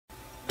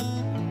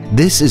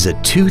This is a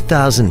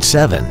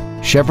 2007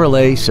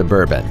 Chevrolet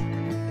Suburban.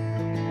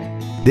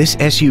 This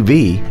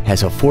SUV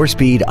has a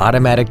 4-speed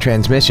automatic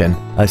transmission,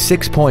 a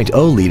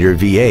 6.0-liter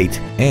V8,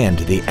 and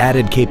the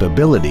added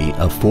capability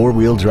of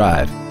 4-wheel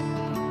drive.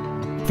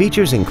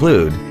 Features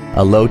include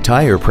a low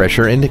tire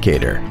pressure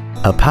indicator,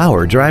 a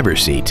power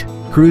driver's seat,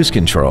 cruise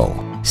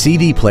control,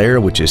 CD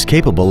player which is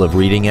capable of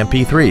reading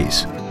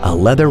MP3s, a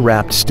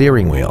leather-wrapped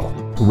steering wheel,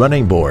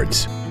 running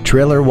boards,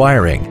 trailer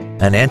wiring,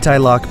 an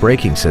anti-lock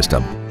braking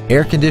system,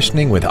 air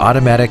conditioning with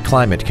automatic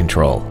climate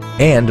control,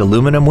 and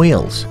aluminum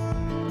wheels.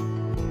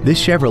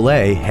 This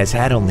Chevrolet has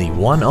had only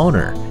one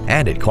owner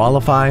and it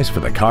qualifies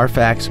for the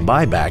Carfax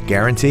buyback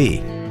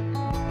guarantee.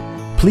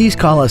 Please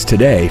call us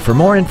today for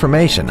more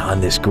information on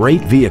this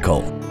great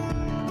vehicle.